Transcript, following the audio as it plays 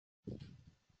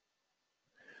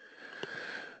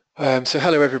So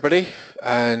hello everybody,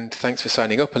 and thanks for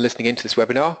signing up and listening into this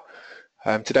webinar.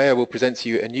 Today I will present to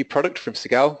you a new product from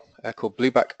Segal called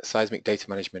Blueback Seismic Data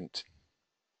Management.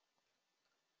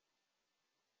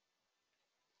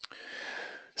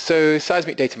 So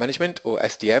Seismic Data Management, or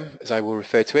SDM as I will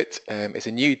refer to it, is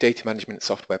a new data management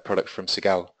software product from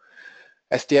Segal.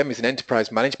 SDM is an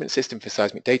enterprise management system for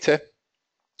seismic data,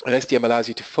 and SDM allows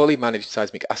you to fully manage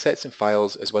seismic assets and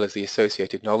files as well as the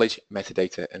associated knowledge,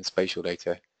 metadata and spatial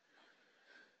data.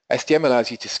 SDM allows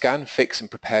you to scan, fix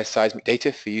and prepare seismic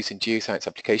data for use in geoscience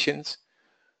applications.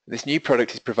 This new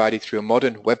product is provided through a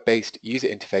modern web-based user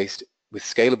interface with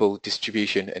scalable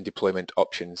distribution and deployment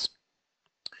options.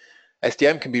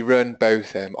 SDM can be run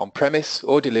both on-premise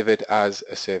or delivered as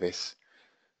a service.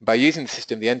 By using the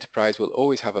system, the enterprise will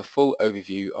always have a full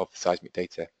overview of the seismic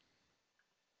data.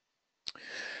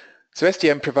 So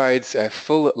SDM provides a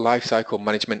full lifecycle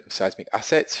management of seismic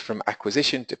assets from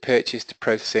acquisition to purchase to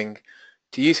processing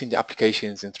to use in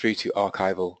applications and through to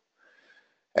archival.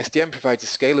 SDM provides a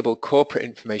scalable corporate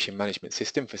information management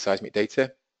system for seismic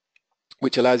data,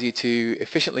 which allows you to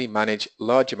efficiently manage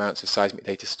large amounts of seismic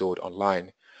data stored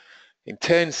online, in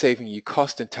turn saving you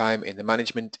cost and time in the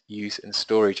management, use and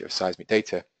storage of seismic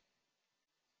data.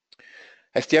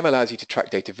 SDM allows you to track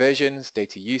data versions,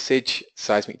 data usage,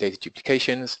 seismic data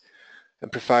duplications,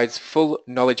 and provides full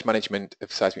knowledge management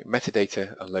of seismic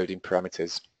metadata and loading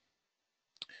parameters.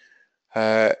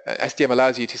 SDM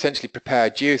allows you to essentially prepare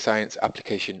geoscience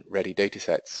application-ready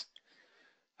datasets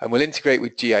and will integrate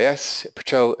with GIS,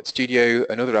 Patrol Studio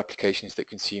and other applications that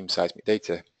consume seismic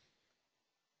data.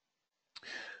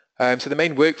 So the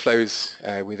main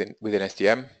workflows within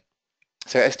SDM.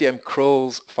 So SDM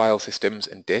crawls file systems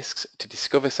and disks to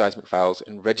discover seismic files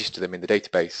and register them in the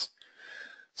database.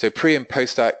 So pre- and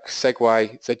post-stack,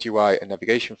 SegWi, ZUI and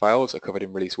navigation files are covered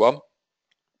in Release 1.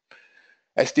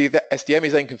 SDM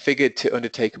is then configured to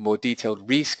undertake a more detailed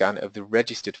rescan of the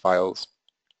registered files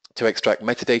to extract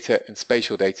metadata and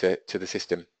spatial data to the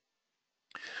system.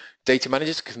 Data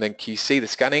managers can then QC the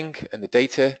scanning and the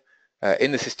data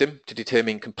in the system to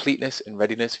determine completeness and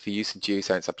readiness for use in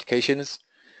geoscience applications.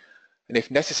 And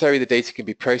if necessary, the data can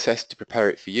be processed to prepare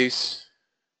it for use.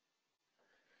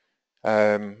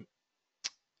 With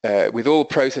all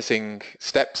processing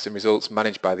steps and results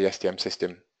managed by the SDM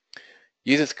system.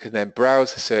 Users can then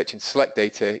browse, search and select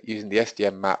data using the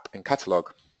SDM map and catalog.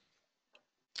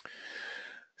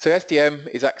 So SDM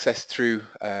is accessed through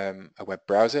a web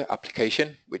browser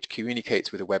application which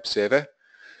communicates with a web server.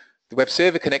 The web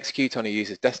server can execute on a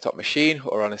user's desktop machine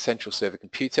or on a central server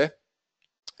computer,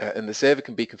 and the server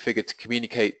can be configured to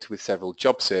communicate with several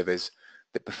job servers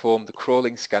that perform the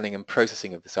crawling, scanning and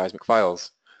processing of the seismic files.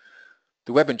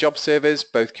 The web and job servers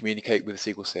both communicate with a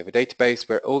SQL Server database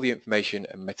where all the information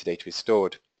and metadata is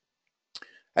stored.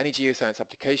 Any geoscience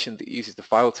application that uses the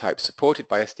file type supported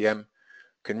by SDM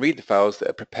can read the files that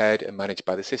are prepared and managed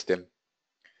by the system.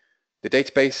 The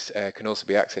database can also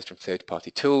be accessed from third-party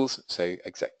tools, so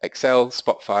Excel,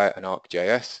 Spotfire and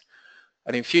ArcGIS.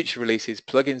 And in future releases,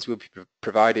 plugins will be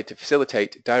provided to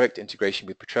facilitate direct integration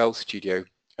with Patrol Studio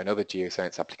and other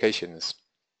geoscience applications.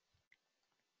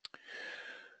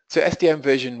 So SDM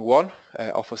version 1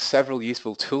 offers several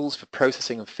useful tools for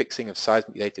processing and fixing of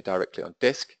seismic data directly on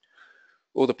disk.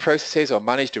 All the processes are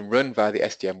managed and run via the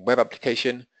SDM web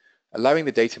application, allowing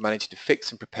the data manager to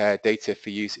fix and prepare data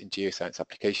for use in geoscience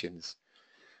applications.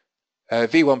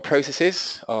 V1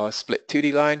 processes are split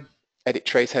 2D line, edit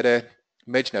trace header,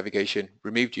 merge navigation,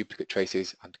 remove duplicate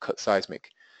traces and cut seismic.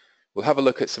 We'll have a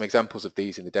look at some examples of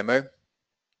these in the demo.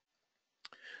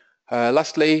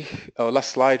 Last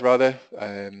slide rather,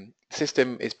 the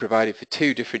system is provided for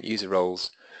two different user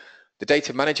roles. The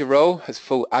data manager role has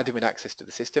full admin access to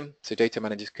the system, so data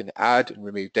managers can add and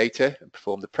remove data and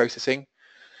perform the processing.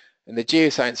 And the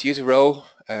geoscience user role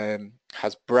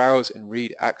has browse and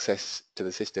read access to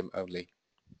the system only.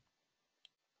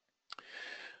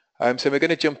 So we're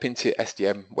going to jump into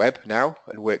SDM Web now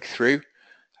and work through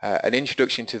an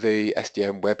introduction to the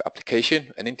SDM Web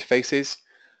application and interfaces,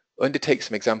 undertake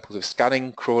some examples of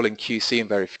scanning, crawling, QC and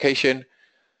verification,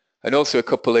 and also a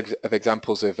couple of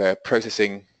examples of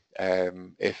processing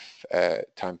if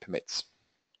time permits.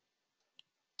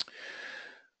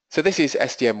 So this is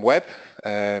SDM Web.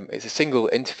 It's a single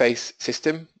interface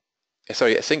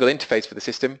for the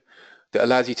system that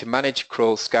allows you to manage,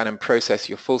 crawl, scan and process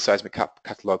your full seismic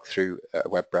catalog through a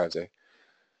web browser.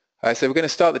 So we're going to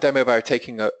start the demo by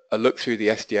taking a look through the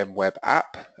SDM Web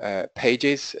app,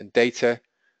 pages and data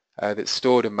that's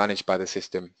stored and managed by the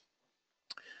system.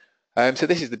 So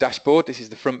this is the dashboard. This is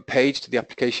the front page to the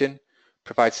application.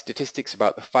 Provides statistics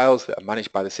about the files that are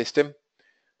managed by the system.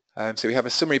 So we have a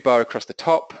summary bar across the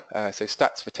top, so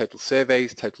stats for total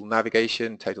surveys, total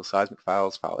navigation, total seismic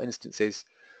files, file instances,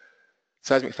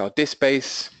 seismic file disk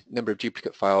space, number of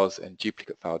duplicate files, and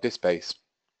duplicate file disk space.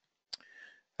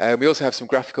 We also have some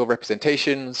graphical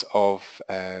representations of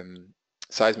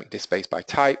seismic disk space by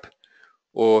type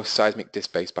or seismic disk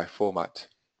space by format.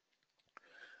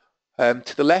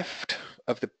 To the left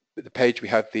of the page we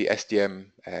have the SDM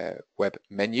web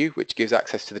menu, which gives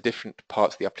access to the different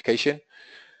parts of the application.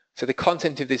 So the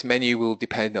content of this menu will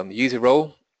depend on the user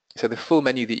role. So the full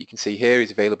menu that you can see here is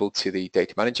available to the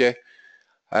data manager,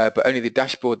 but only the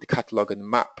dashboard, the catalogue and the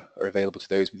map are available to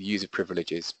those with user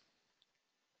privileges.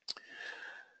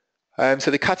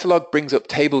 So the catalogue brings up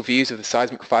table views of the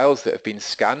seismic files that have been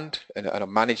scanned and are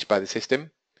managed by the system.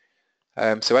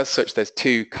 So as such, there's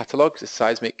two catalogues, the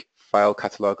seismic file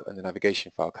catalogue and the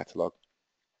navigation file catalogue.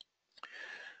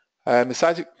 The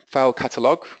seismic file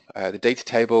catalogue, the data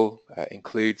table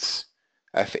includes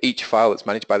for each file that's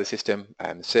managed by the system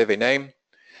the survey name,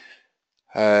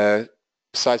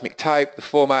 seismic type, the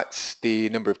formats, the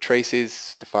number of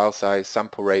traces, the file size,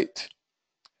 sample rate,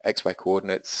 XY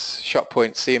coordinates, shot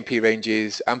points, CMP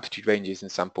ranges, amplitude ranges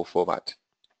and sample format.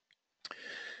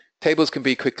 Tables can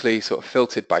be quickly sort of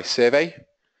filtered by survey,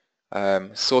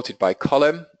 sorted by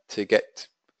column to get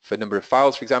for number of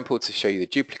files, for example, to show you the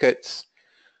duplicates,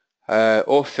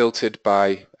 or filtered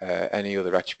by any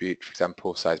other attribute, for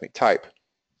example, seismic type.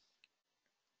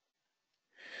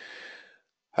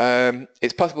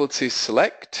 It's possible to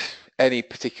select any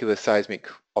particular seismic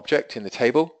object in the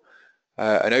table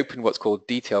and open what's called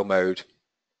detail mode.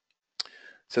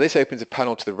 So this opens a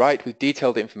panel to the right with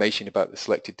detailed information about the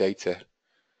selected data.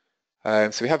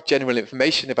 So we have general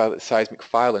information about the seismic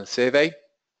file and survey,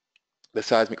 the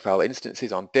seismic file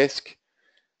instances on disk,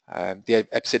 the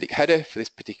episodic header for this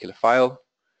particular file,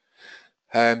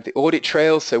 the audit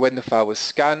trail, so when the file was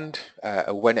scanned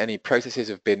or when any processes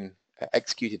have been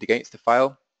executed against the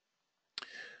file,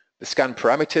 the scan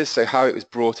parameters, so how it was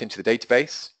brought into the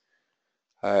database.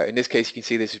 In this case you can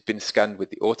see this has been scanned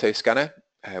with the auto scanner.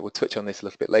 We'll touch on this a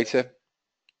little bit later.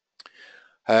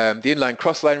 The inline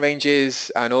crossline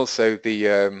ranges and also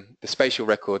the spatial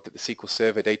record that the SQL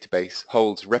Server database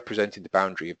holds representing the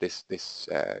boundary of this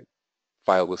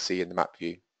file we'll see in the map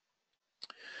view.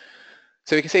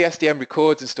 So we can see SDM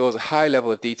records and stores a high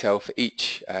level of detail for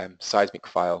each seismic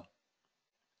file.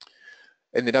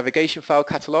 In the navigation file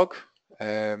catalogue,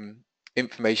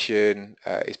 information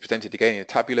is presented again in a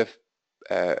tabular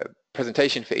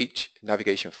presentation for each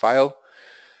navigation file.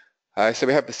 So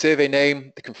we have the survey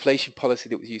name, the conflation policy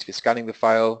that was used for scanning the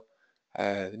file,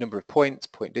 the number of points,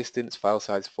 point distance, file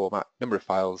size, format, number of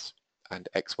files, and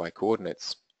XY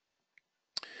coordinates.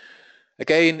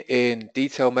 Again, in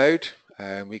detail mode,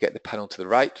 we get the panel to the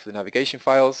right for the navigation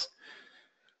files.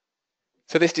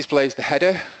 So this displays the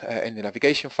header in the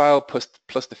navigation file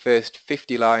plus the first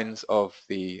 50 lines of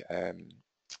the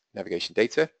navigation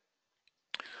data.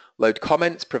 Load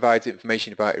comments provides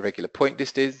information about irregular point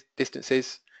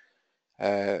distances.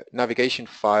 Navigation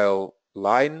file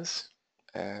lines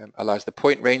allows the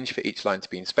point range for each line to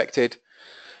be inspected.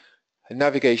 And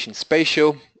navigation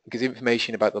spatial gives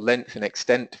information about the length and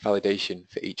extent validation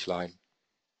for each line.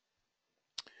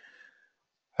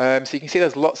 So you can see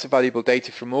there's lots of valuable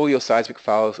data from all your seismic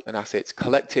files and assets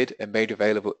collected and made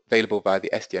available via the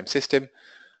SDM system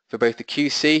for both the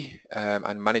QC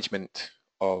and management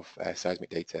of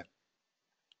seismic data.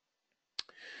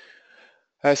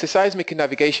 So seismic and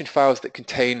navigation files that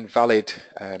contain valid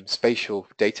spatial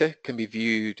data can be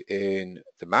viewed in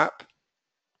the map.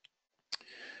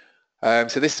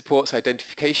 So this supports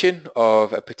identification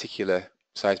of a particular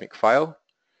seismic file.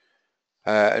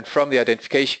 And from the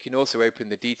identification you can also open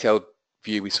the detailed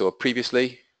view we saw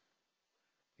previously.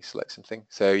 You select something.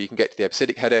 So you can get to the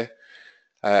episodic header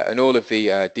and all of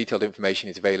the detailed information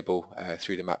is available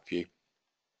through the map view.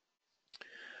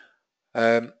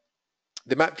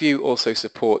 The map view also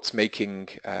supports making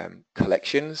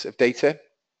collections of data.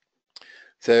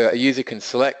 So a user can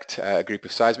select a group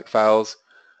of seismic files,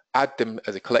 add them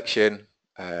as a collection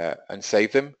and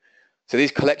save them. So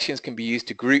these collections can be used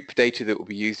to group data that will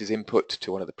be used as input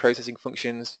to one of the processing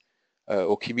functions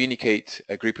or communicate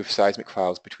a group of seismic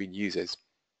files between users.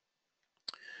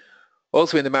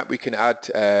 Also in the map we can add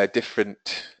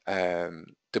different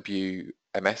WMS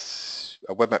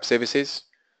web map services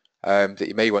that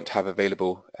you may want to have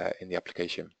available in the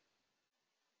application.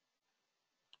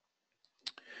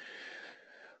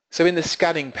 So in the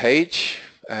scanning page,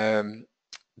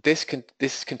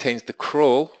 this contains the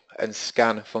crawl and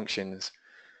scan functions.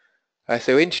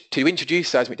 So to introduce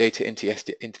seismic data into the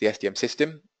SDM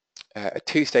system, a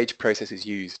two-stage process is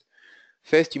used.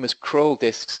 First, you must crawl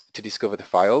disks to discover the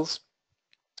files.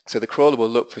 So the crawler will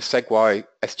look for SegWi,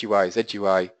 SGY,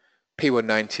 ZGY,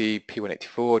 P190,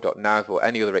 P184.nav or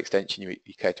any other extension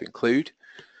you care to include.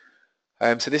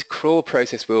 So this crawl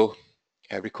process will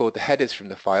record the headers from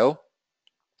the file,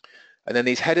 and then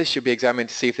these headers should be examined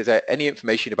to see if there's any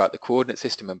information about the coordinate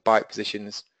system and byte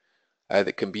positions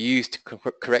that can be used to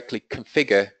correctly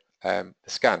configure the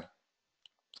scan.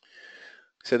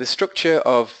 So the structure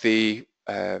of the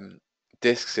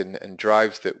disks and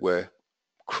drives that were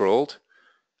crawled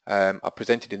are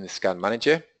presented in the scan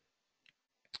manager.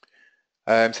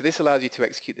 So this allows you to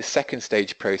execute the second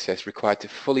stage process required to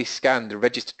fully scan the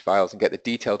registered files and get the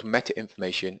detailed meta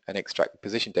information and extract the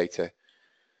position data.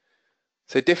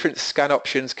 So different scan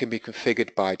options can be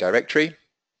configured by directory.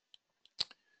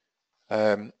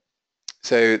 So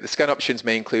the scan options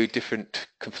may include different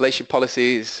conflation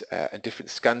policies and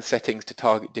different scan settings to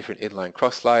target different inline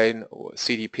crossline or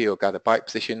CDP or gather byte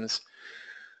positions,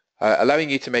 allowing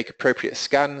you to make appropriate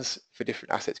scans for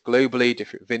different assets globally,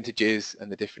 different vintages,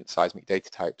 and the different seismic data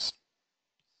types.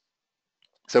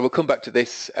 So we'll come back to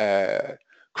this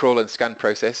crawl and scan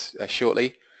process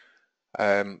shortly,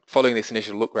 following this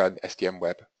initial look around SDM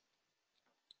Web.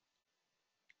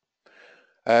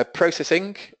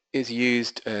 Processing is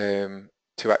used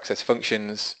to access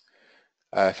functions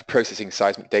for processing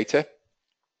seismic data.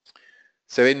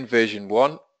 So in version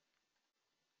 1,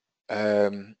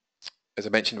 as I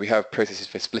mentioned, we have processes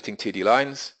for splitting 2D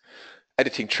lines,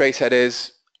 editing trace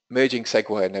headers, merging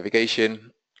SegWire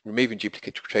navigation, removing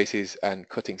duplicate traces, and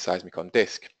cutting seismic on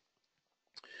disk.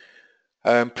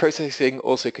 Processing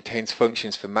also contains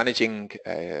functions for managing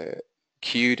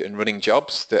queued and running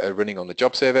jobs that are running on the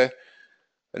job server,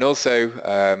 and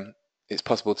also it's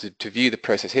possible to view the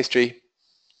process history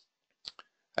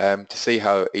to see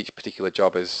how each particular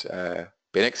job has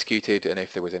been executed and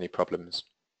if there was any problems.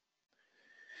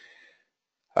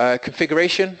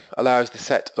 Configuration allows the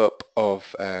setup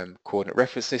of coordinate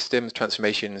reference systems,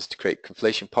 transformations to create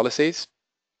conflation policies.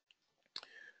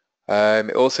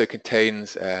 It also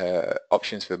contains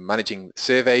options for managing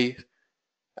survey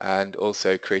and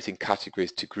also creating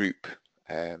categories to group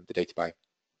the data by.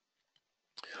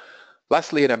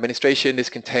 Lastly, in administration, this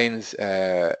contains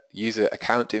user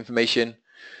account information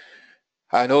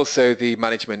and also the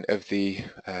management of the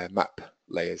map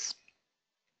layers.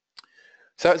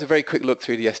 So that was a very quick look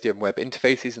through the SDM Web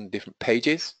interfaces and different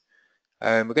pages.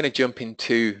 We're going to jump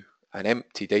into an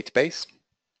empty database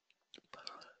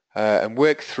and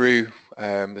work through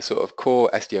the sort of core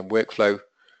SDM workflow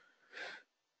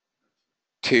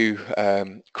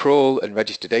to crawl and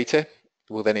register data.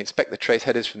 We'll then inspect the trace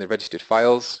headers from the registered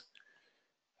files,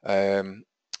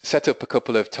 set up a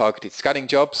couple of targeted scanning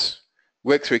jobs,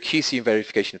 work through a QC and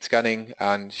verification of scanning,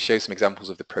 and show some examples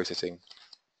of the processing.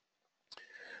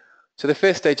 So the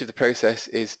first stage of the process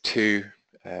is to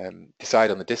decide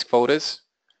on the disk folders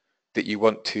that you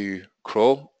want to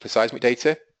crawl for seismic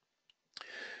data.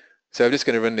 So I'm just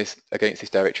going to run this against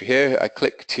this directory here. I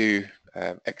click to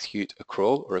execute a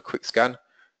crawl or a quick scan.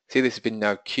 See, this has been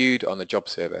now queued on the job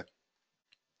server.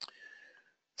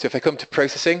 So if I come to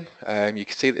processing, you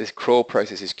can see that this crawl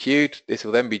process is queued. This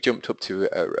will then be jumped up to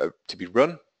be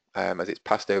run as it's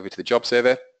passed over to the job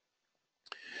server.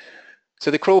 So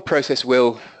the crawl process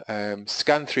will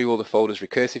scan through all the folders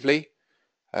recursively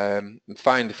and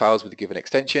find the files with the given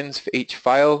extensions. For each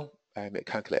file, it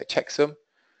calculate a checksum,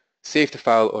 see if the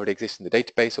file already exists in the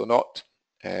database or not,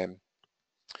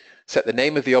 set the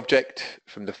name of the object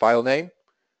from the file name,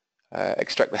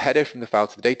 extract the header from the file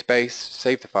to the database,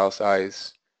 save the file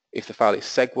size. If the file is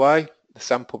SegWi, the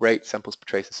sample rate, samples per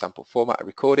trace, and sample format are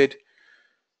recorded,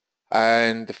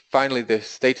 and finally the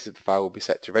status of the file will be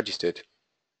set to registered.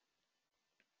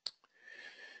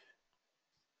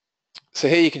 So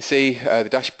here you can see the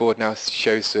dashboard now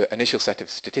shows the initial set of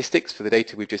statistics for the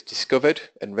data we've just discovered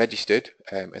and registered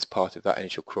as part of that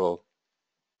initial crawl.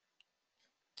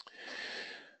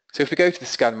 So if we go to the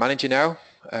scan manager now,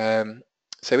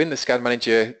 so in the scan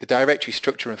manager, the directory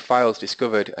structure and files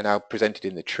discovered are now presented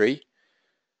in the tree.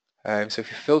 So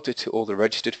if you filter to all the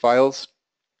registered files,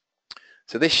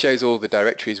 so this shows all the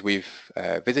directories we've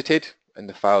visited and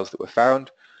the files that were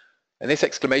found. And this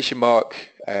exclamation mark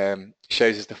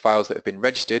shows us the files that have been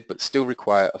registered but still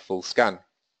require a full scan.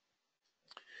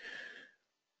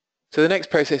 So the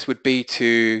next process would be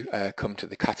to come to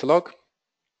the catalogue.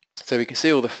 So we can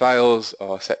see all the files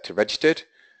are set to registered,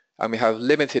 and we have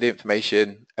limited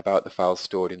information about the files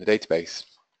stored in the database.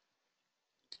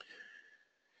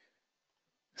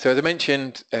 So as I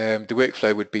mentioned, the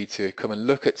workflow would be to come and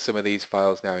look at some of these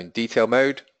files now in detail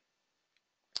mode,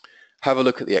 have a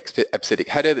look at the EBCDIC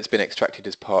header that's been extracted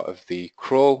as part of the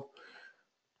crawl,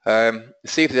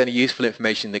 See if there's any useful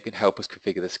information that can help us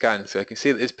configure the scan. So I can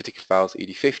see that this particular file is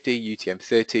ED50,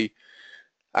 UTM30,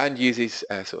 and uses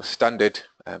sort of standard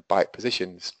byte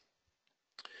positions.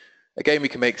 Again, we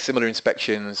can make similar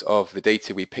inspections of the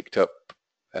data we picked up,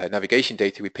 navigation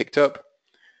data we picked up.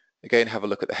 Again, have a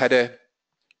look at the header,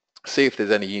 see if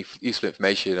there's any useful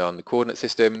information on the coordinate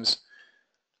systems,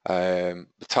 the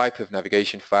type of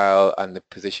navigation file, and the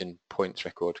position points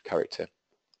record character.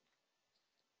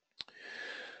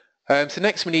 So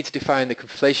next we need to define the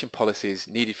conflation policies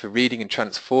needed for reading and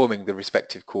transforming the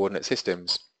respective coordinate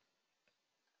systems.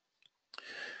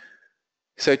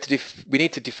 So we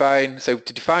need to define a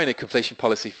conflation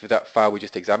policy for that file we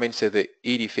just examined, so the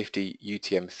ED50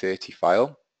 UTM30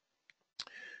 file.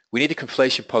 We need a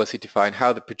conflation policy to define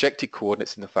how the projected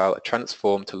coordinates in the file are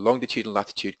transformed to longitude and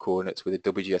latitude coordinates with a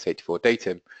WGS84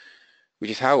 datum,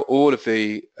 which is how all of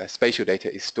the spatial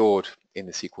data is stored in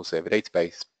the SQL Server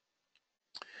database.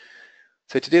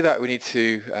 So to do that, we need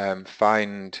to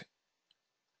find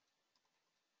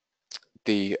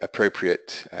the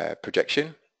appropriate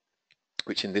projection,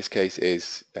 which in this case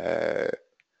is ED50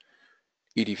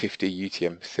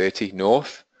 UTM30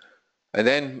 north, and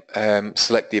then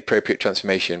select the appropriate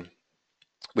transformation,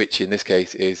 which in this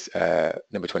case is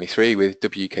number 23 with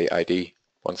WKID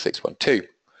 1612.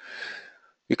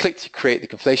 We click to create the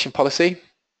conflation policy,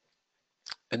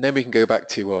 and then we can go back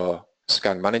to our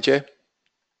scan manager.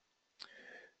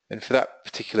 And for that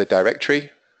particular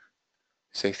directory,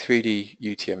 say 3D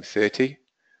UTM30,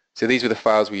 so these were the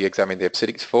files we examined the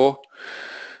obsidics for,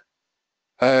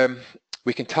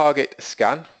 we can target a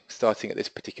scan starting at this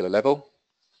particular level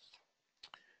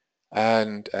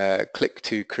and click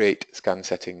to create scan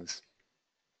settings.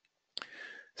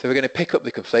 So we're going to pick up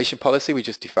the conflation policy we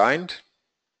just defined.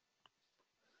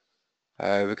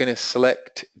 We're going to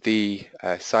select the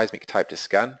seismic type to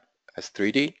scan as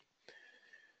 3D.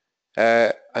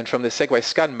 And from the segue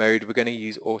scan mode, we're going to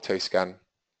use auto scan.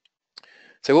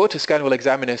 So auto scan will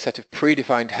examine a set of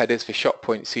predefined headers for shot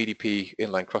point, CDP,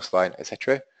 inline, crossline,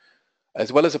 etc.,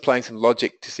 as well as applying some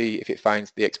logic to see if it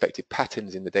finds the expected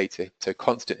patterns in the data, so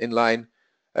constant inline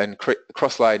and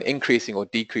crossline increasing or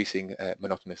decreasing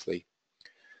monotonously.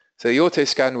 So the auto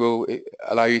scan will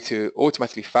allow you to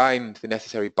automatically find the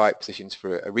necessary byte positions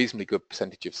for a reasonably good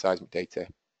percentage of seismic data.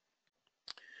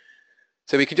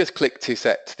 So we can just click to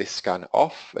set this scan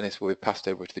off, and this will be passed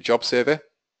over to the job server.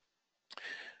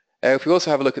 If we also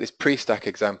have a look at this pre-stack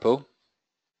example,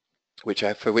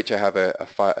 for which I have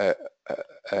a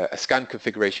scan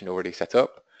configuration already set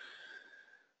up.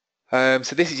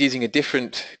 So this is using a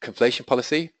different conflation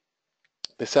policy.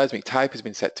 The seismic type has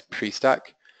been set to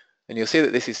pre-stack, and you'll see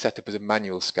that this is set up as a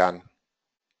manual scan.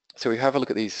 So we have a look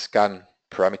at these scan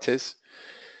parameters.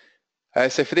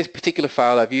 So for this particular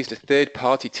file, I've used a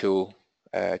third-party tool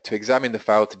to examine the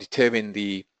file to determine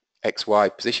the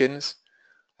XY positions,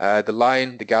 the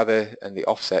line, the gather, and the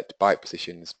offset byte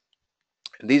positions.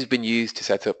 And these have been used to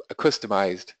set up a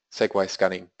customized segue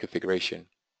scanning configuration.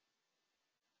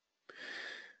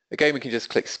 Again, we can just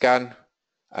click scan,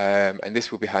 and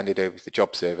this will be handed over to the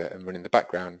job server and run in the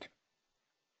background.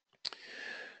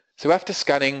 So after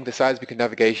scanning, the seismic and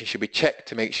navigation should be checked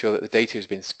to make sure that the data has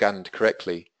been scanned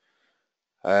correctly.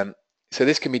 So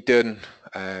this can be done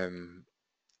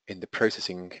in the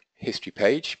processing history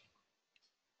page.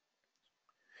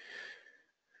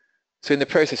 So in the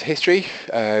process history,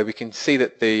 we can see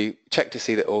that check to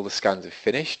see that all the scans have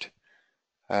finished.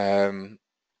 In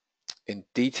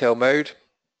detail mode,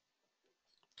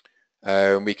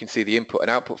 we can see the input and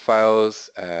output files,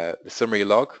 the summary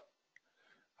log,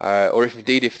 or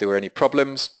if there were any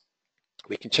problems,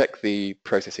 we can check the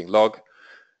processing log.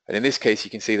 And in this case,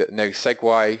 you can see that no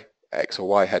segue X or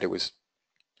Y header was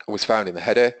found in the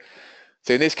header.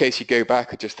 So in this case, you go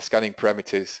back, adjust the scanning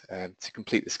parameters to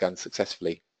complete the scan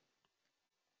successfully.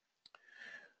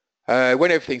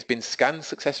 When everything's been scanned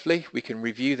successfully, we can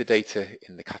review the data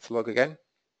in the catalog again.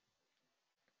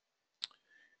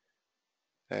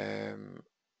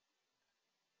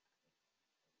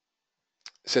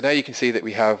 So now you can see that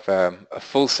we have a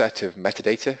full set of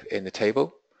metadata in the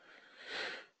table.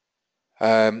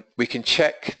 We can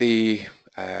check the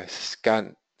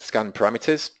scan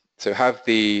parameters. So have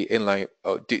the inline,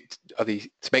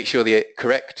 to make sure the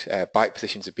correct byte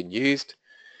positions have been used.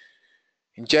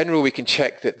 In general, we can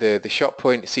check that the shot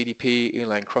point, CDP,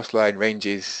 inline, crossline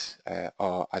ranges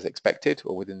are as expected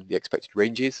or within the expected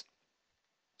ranges.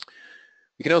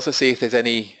 We can also see if there's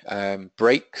any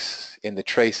breaks in the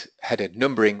trace header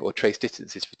numbering or trace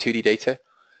distances for 2D data,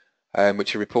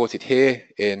 which are reported here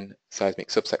in seismic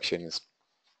subsections.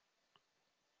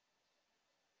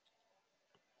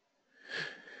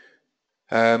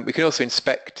 We can also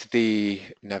inspect the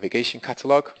navigation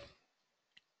catalog.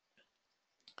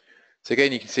 So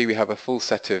again, you can see we have a full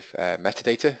set of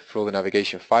metadata for all the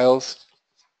navigation files.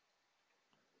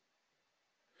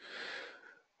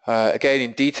 Again,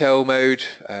 in detail mode,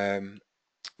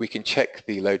 we can check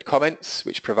the load comments,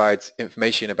 which provides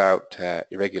information about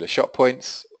irregular shot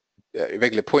points,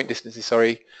 irregular point distances,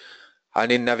 sorry,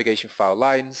 and in navigation file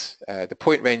lines, the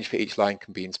point range for each line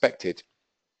can be inspected.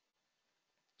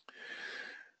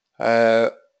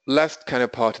 Last kind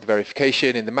of part of the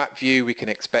verification, in the map view we can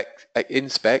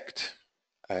inspect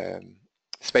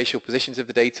spatial positions of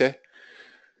the data.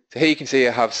 So here you can see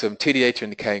I have some 2D data in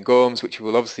the Cairngorms, which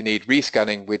will obviously need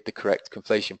rescanning with the correct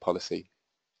conflation policy.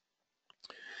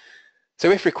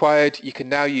 So if required, you can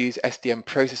now use SDM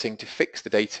processing to fix the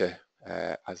data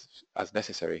as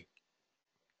necessary.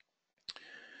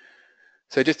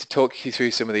 So just to talk you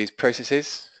through some of these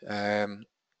processes.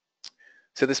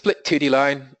 So the split 2D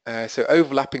line, so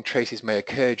overlapping traces may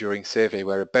occur during survey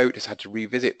where a boat has had to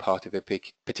revisit part of a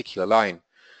particular line.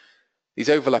 These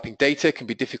overlapping data can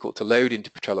be difficult to load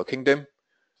into Petrello Kingdom,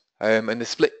 and the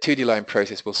split 2D line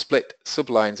process will split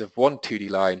sublines of one 2D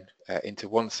line into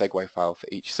one segue file for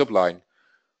each subline,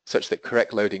 such that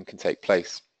correct loading can take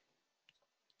place.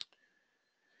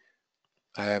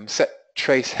 Set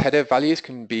trace header values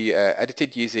can be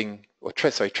edited using,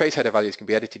 trace header values can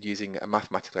be edited using a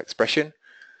mathematical expression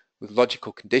with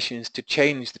logical conditions to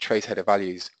change the trace header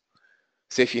values.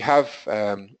 So if you have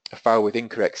a file with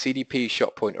incorrect CDP,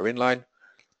 shot point or inline,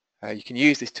 you can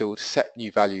use this tool to set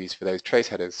new values for those trace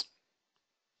headers.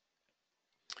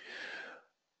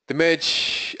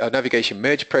 The navigation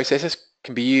merge processes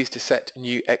can be used to set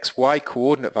new XY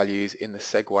coordinate values in the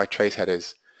segue trace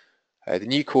headers. The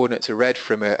new coordinates are read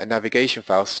from a navigation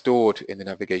file stored in the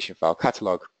navigation file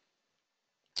catalog.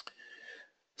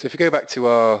 So if we go back to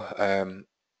our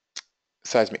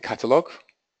seismic catalog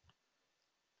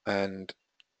and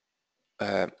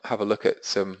have a look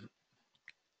at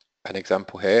an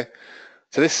example here.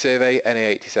 So this survey,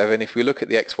 NA87, if we look at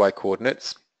the XY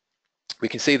coordinates, we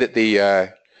can see that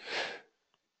the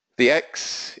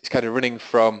X is kind of running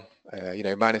from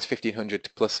minus 1500 to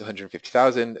plus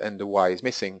 150,000, and the Y is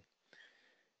missing.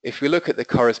 If we look at the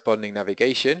corresponding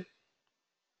navigation,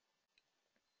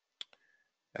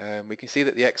 we can see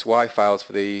that the XY files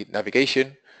for the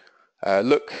navigation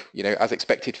look, as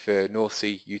expected for North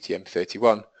Sea UTM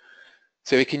 31.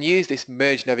 So we can use this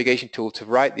merge navigation tool to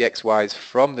write the XYs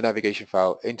from the navigation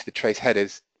file into the trace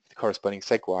headers, the corresponding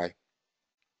segue.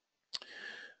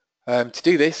 To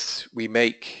do this, we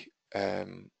make a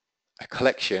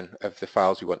collection of the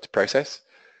files we want to process.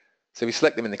 So we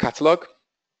select them in the catalog,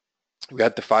 we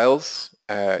add the files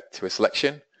to a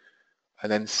selection,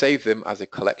 and then save them as a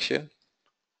collection.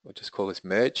 We'll just call this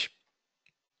merge.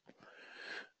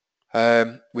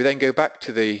 We then go back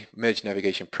to the merge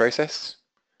navigation process,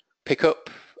 pick up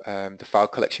the file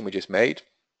collection we just made,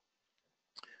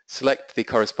 select the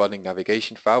corresponding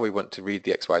navigation file we want to read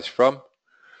the XYs from,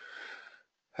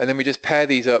 and then we just pair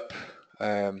these up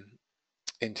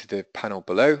into the panel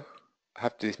below. I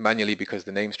have to do this manually because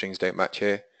the name strings don't match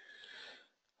here.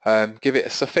 Give it a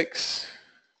suffix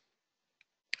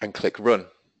and click run.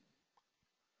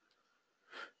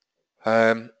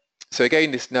 So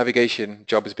again, this navigation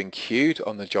job has been queued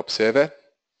on the job server.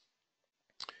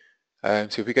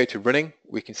 So if we go to running,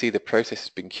 we can see the process has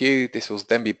been queued. This will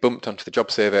then be bumped onto the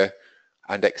job server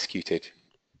and executed.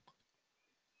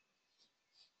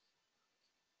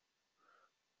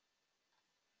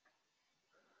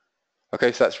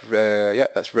 Okay, so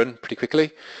that's run pretty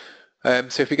quickly.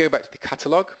 So if we go back to the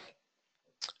catalog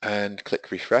and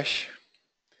click refresh,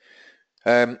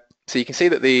 so you can see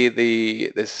that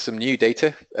there's some new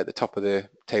data at the top of the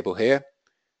table here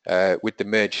with the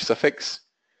merge suffix,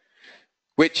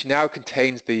 which now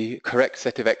contains the correct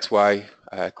set of XY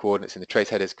coordinates in the trace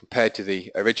headers compared to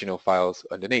the original files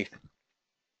underneath.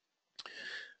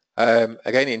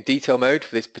 Again, in detail mode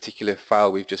for this particular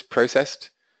file we've just processed,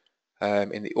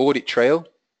 in the audit trail,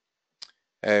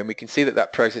 we can see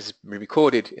that process is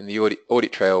recorded in the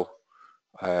audit trail,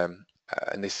 and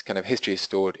this kind of history is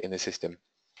stored in the system.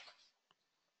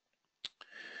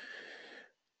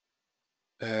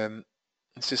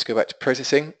 Let's just go back to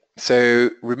processing. So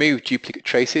remove duplicate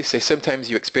traces. So sometimes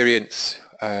you experience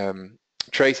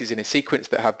traces in a sequence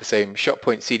that have the same shot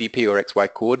point, CDP or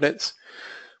XY coordinates,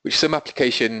 which some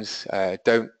applications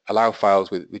don't allow files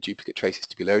with duplicate traces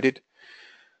to be loaded.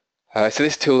 So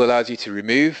this tool allows you to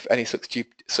remove any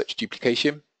such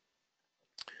duplication.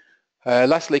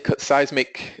 Lastly, cut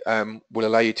seismic will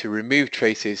allow you to remove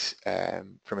traces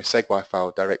from a segue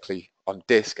file directly on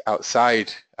disk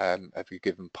outside of a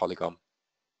given polygon.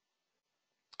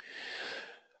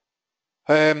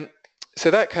 So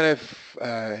that kind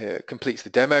of completes the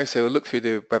demo. So we'll look through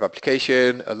the web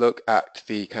application, a look at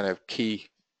the kind of key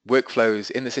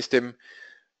workflows in the system,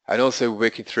 and also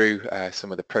working through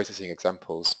some of the processing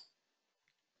examples.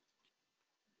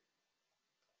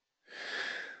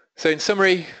 So in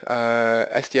summary,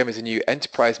 SDM is a new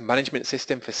enterprise management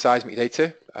system for seismic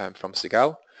data from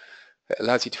Segal. It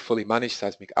allows you to fully manage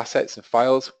seismic assets and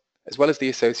files, as well as the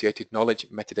associated knowledge,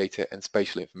 metadata, and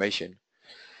spatial information.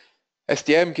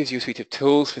 SDM gives you a suite of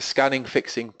tools for scanning,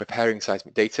 fixing, preparing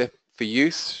seismic data for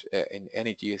use in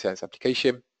any geoscience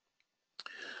application.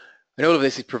 And all of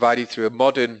this is provided through a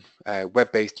modern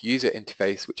web-based user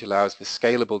interface which allows for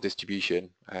scalable distribution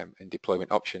and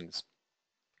deployment options.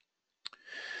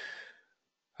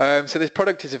 So this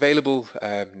product is available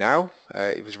now.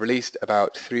 It was released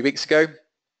about 3 weeks ago.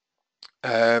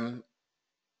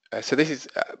 So this is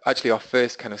actually our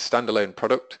first kind of standalone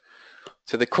product.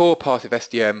 So the core part of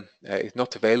SDM is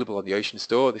not available on the Ocean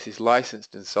Store. This is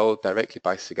licensed and sold directly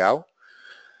by Segal.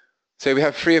 So we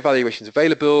have 3 evaluations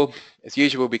available. As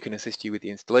usual, we can assist you with the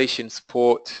installation,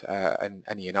 support, and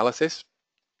any analysis.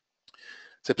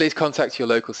 So please contact your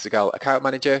local Segal account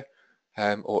manager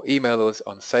or email us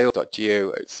on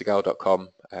sales.geo@segal.com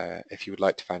if you would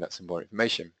like to find out some more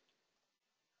information.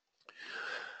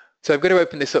 So I'm going to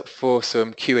open this up for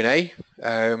some Q&A.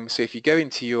 So if you go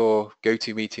into your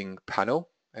GoToMeeting panel,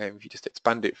 if you just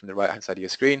expand it from the right-hand side of your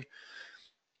screen,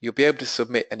 you'll be able to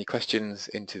submit any questions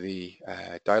into the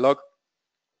dialogue.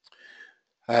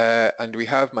 And we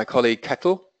have my colleague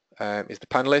Kettle is the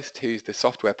panelist, who's the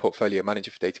software portfolio manager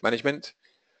for data management.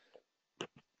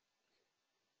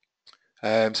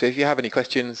 So if you have any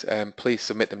questions, please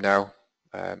submit them now,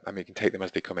 and we can take them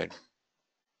as they come in.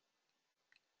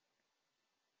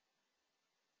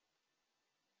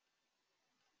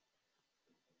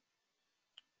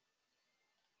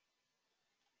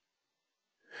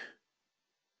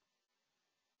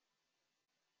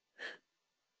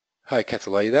 Hi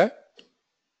Kettle, are you there?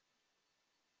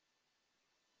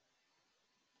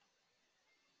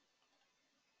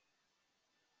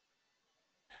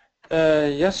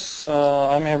 Yes,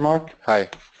 I'm here, Mark. Hi.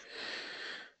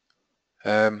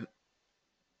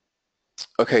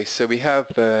 Okay, so we have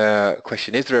a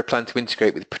question. Is there a plan to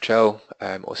integrate with Petrel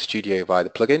or Studio via the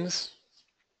plugins?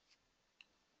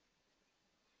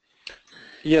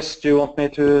 Yes, do you want me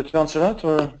to answer that?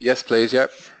 Or? Yes, please,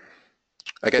 yep.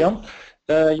 Again?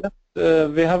 Yeah,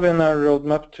 we have in our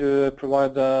roadmap to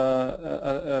provide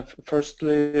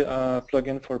firstly a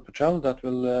plugin for Petrel that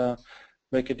will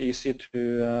make it easy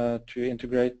to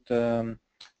integrate, for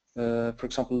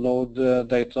example, load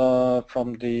data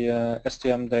from the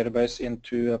SDM database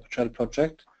into a Petrel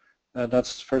project.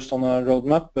 That's first on our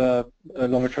roadmap.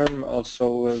 Longer term,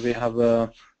 also we have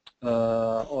on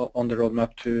the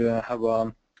roadmap to have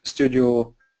a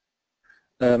Studio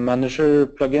Manager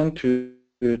plugin to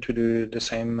do the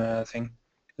same thing.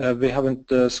 We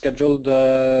haven't scheduled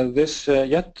this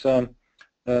yet,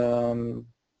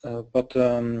 but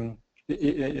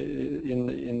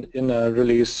in a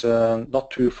release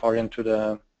not too far into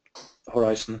the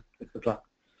horizon is the plan.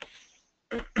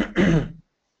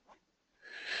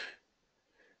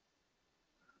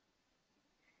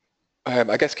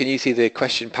 I guess, can you see the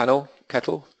question panel,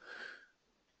 Kettle?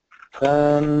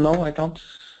 No, I can't.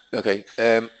 Okay.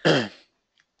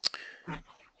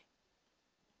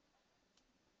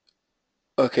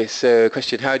 Okay, so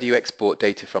question, how do you export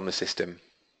data from the system?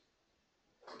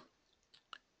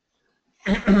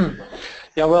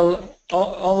 Yeah, well,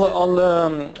 all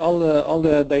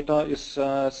the data is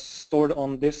stored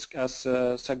on disk as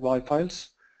segway files.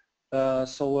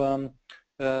 So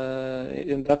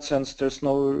in that sense, there's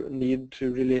no need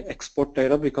to really export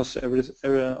data because all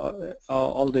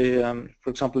the, for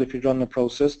example, if you run a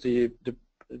process, the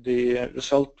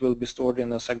result will be stored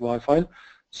in a segway file.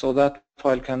 So that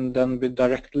file can then be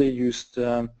directly used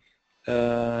in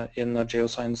a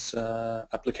geoscience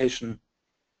application.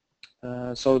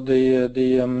 So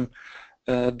the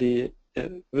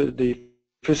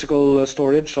physical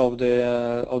storage of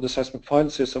the seismic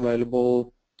files is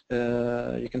available.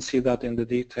 You can see that in the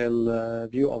detail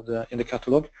view of in the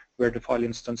catalog, where the file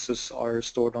instances are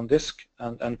stored on disk,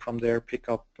 and from there pick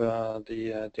up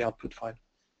the output file.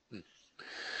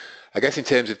 I guess in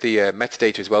terms of the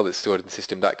metadata as well that's stored in the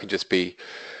system, that can just be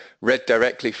read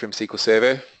directly from SQL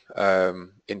Server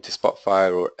into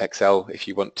Spotfire or Excel if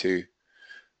you want to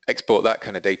export that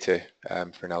kind of data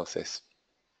for analysis.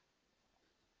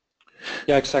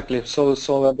 Yeah, exactly. So the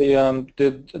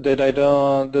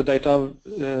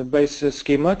database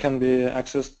schema can be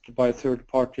accessed by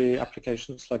third-party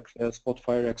applications like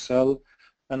Spotfire, Excel,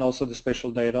 and also the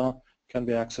spatial data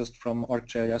accessed from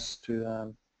ArcGIS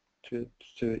to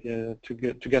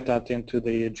get that into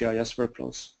the GIS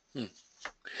workflows.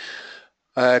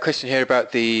 Question here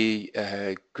about the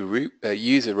group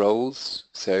user roles,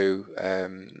 so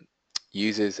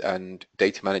users and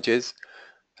data managers.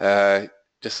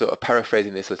 Just sort of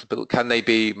paraphrasing this a little bit, can they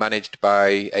be managed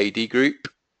by AD group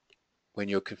when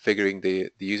you're configuring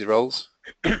the user roles?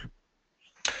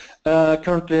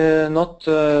 Currently not.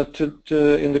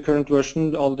 In the current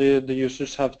version, all the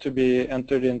users have to be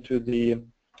entered into the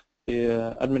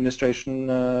administration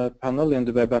panel in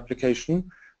the web application.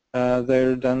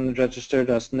 They're then registered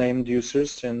as named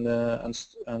users and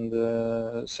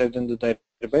saved in the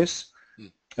database.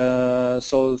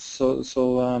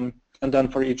 And then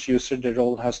for each user, the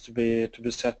role has to be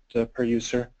set per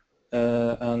user,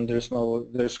 and there's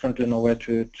currently no way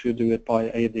to do it by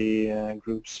AD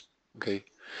groups. Okay.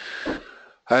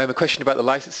 A question about the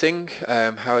licensing.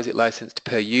 How is it licensed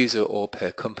per user or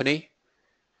per company?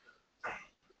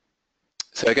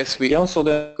 So I guess we. Yeah. So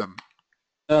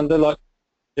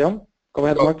yeah. Go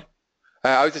ahead, Mark.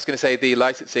 I was just going to say the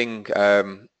licensing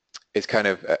is kind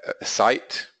of a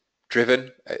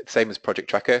site-driven, same as Project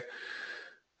Tracker.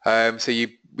 So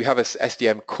we have a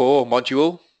SDM core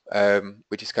module,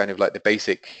 which is kind of like the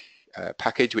basic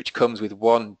package, which comes with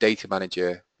one data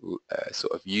manager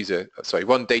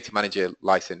one data manager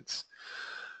license.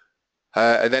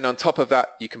 And then on top of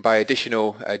that, you can buy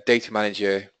additional data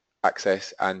manager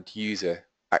access and user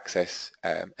access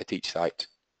at each site.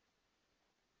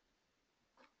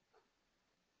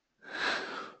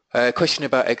 Question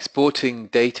about exporting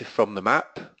data from the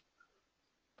map.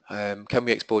 Can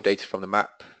we export data from the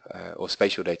map or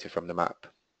spatial data from the map?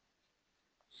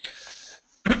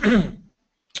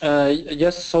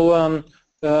 Yes. So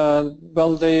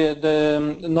well,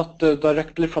 not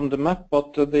directly from the map,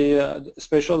 but the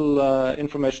spatial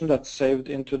information that's saved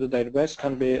into the database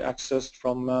can be accessed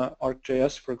from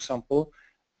ArcGIS, for example,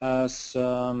 as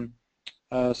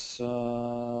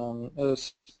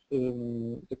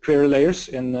query layers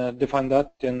define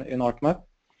that in ArcMap,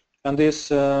 and this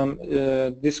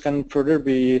can further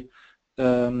be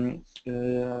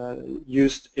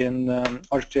used in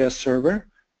ArcGIS server,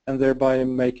 and thereby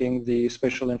making the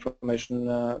spatial information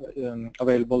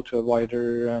available to a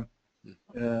wider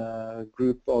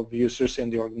group of users in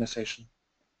the organization.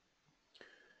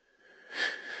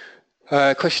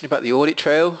 Question about the audit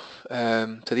trail.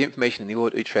 So the information in the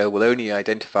audit trail will only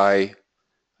identify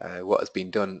what has been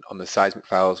done on the seismic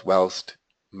files whilst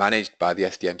managed by the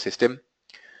SDM system.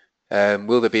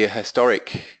 Will there be a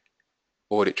historic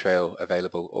audit trail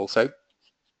available also?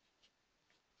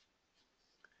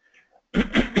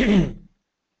 Does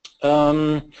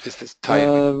this tie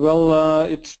in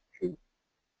it's. I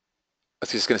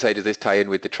was just going to say, does this tie in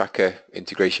with the tracker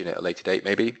integration at a later date,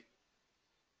 maybe?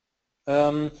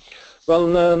 Well,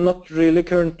 not really.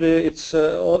 Currently, it's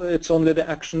only the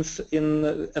actions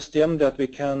in SDM that we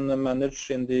can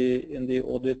manage in the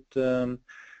audit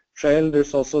trail.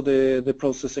 There's also the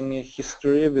processing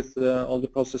history with all the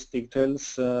process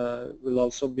details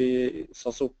it's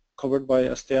also covered by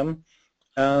SDM.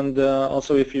 And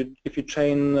also, if you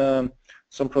chain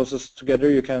some process together,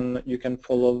 you can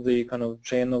follow the kind of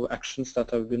chain of actions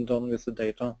that have been done with the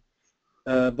data.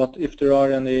 But if there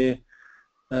are any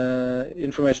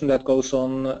information that goes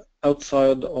on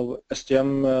outside of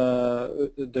SDM,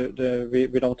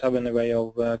 we don't have any way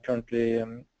of currently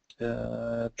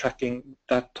tracking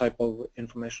that type of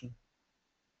information.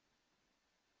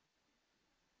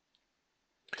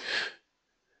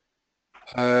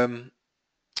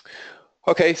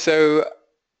 Okay, so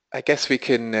I guess we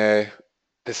can, there's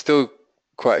still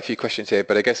quite a few questions here,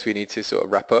 but I guess we need to sort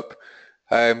of wrap up.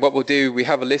 What we'll do, we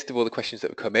have a list of all the questions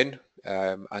that have come in,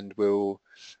 and we'll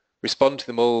respond to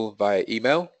them all via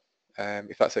email,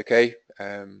 if that's okay,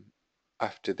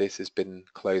 after this has been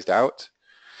closed out.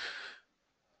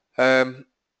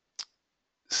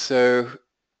 So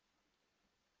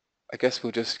I guess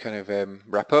we'll just kind of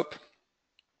wrap up.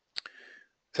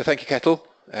 So thank you, Kettle.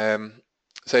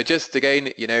 So just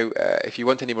again, if you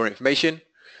want any more information,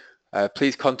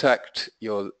 please contact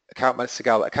your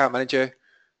Segal account manager,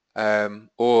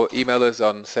 or email us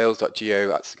on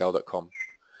sales.geo@segal.com.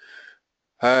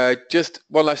 Just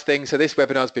one last thing, so this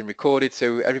webinar has been recorded,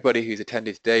 so everybody who's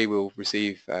attended today will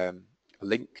receive a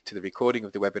link to the recording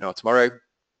of the webinar tomorrow,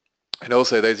 and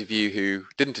also those of you who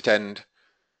didn't attend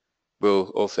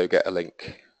will also get a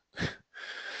link.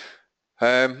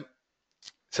 So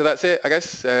that's it, I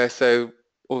guess. So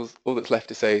all that's left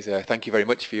to say is thank you very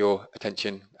much for your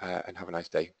attention, and have a nice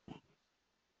day.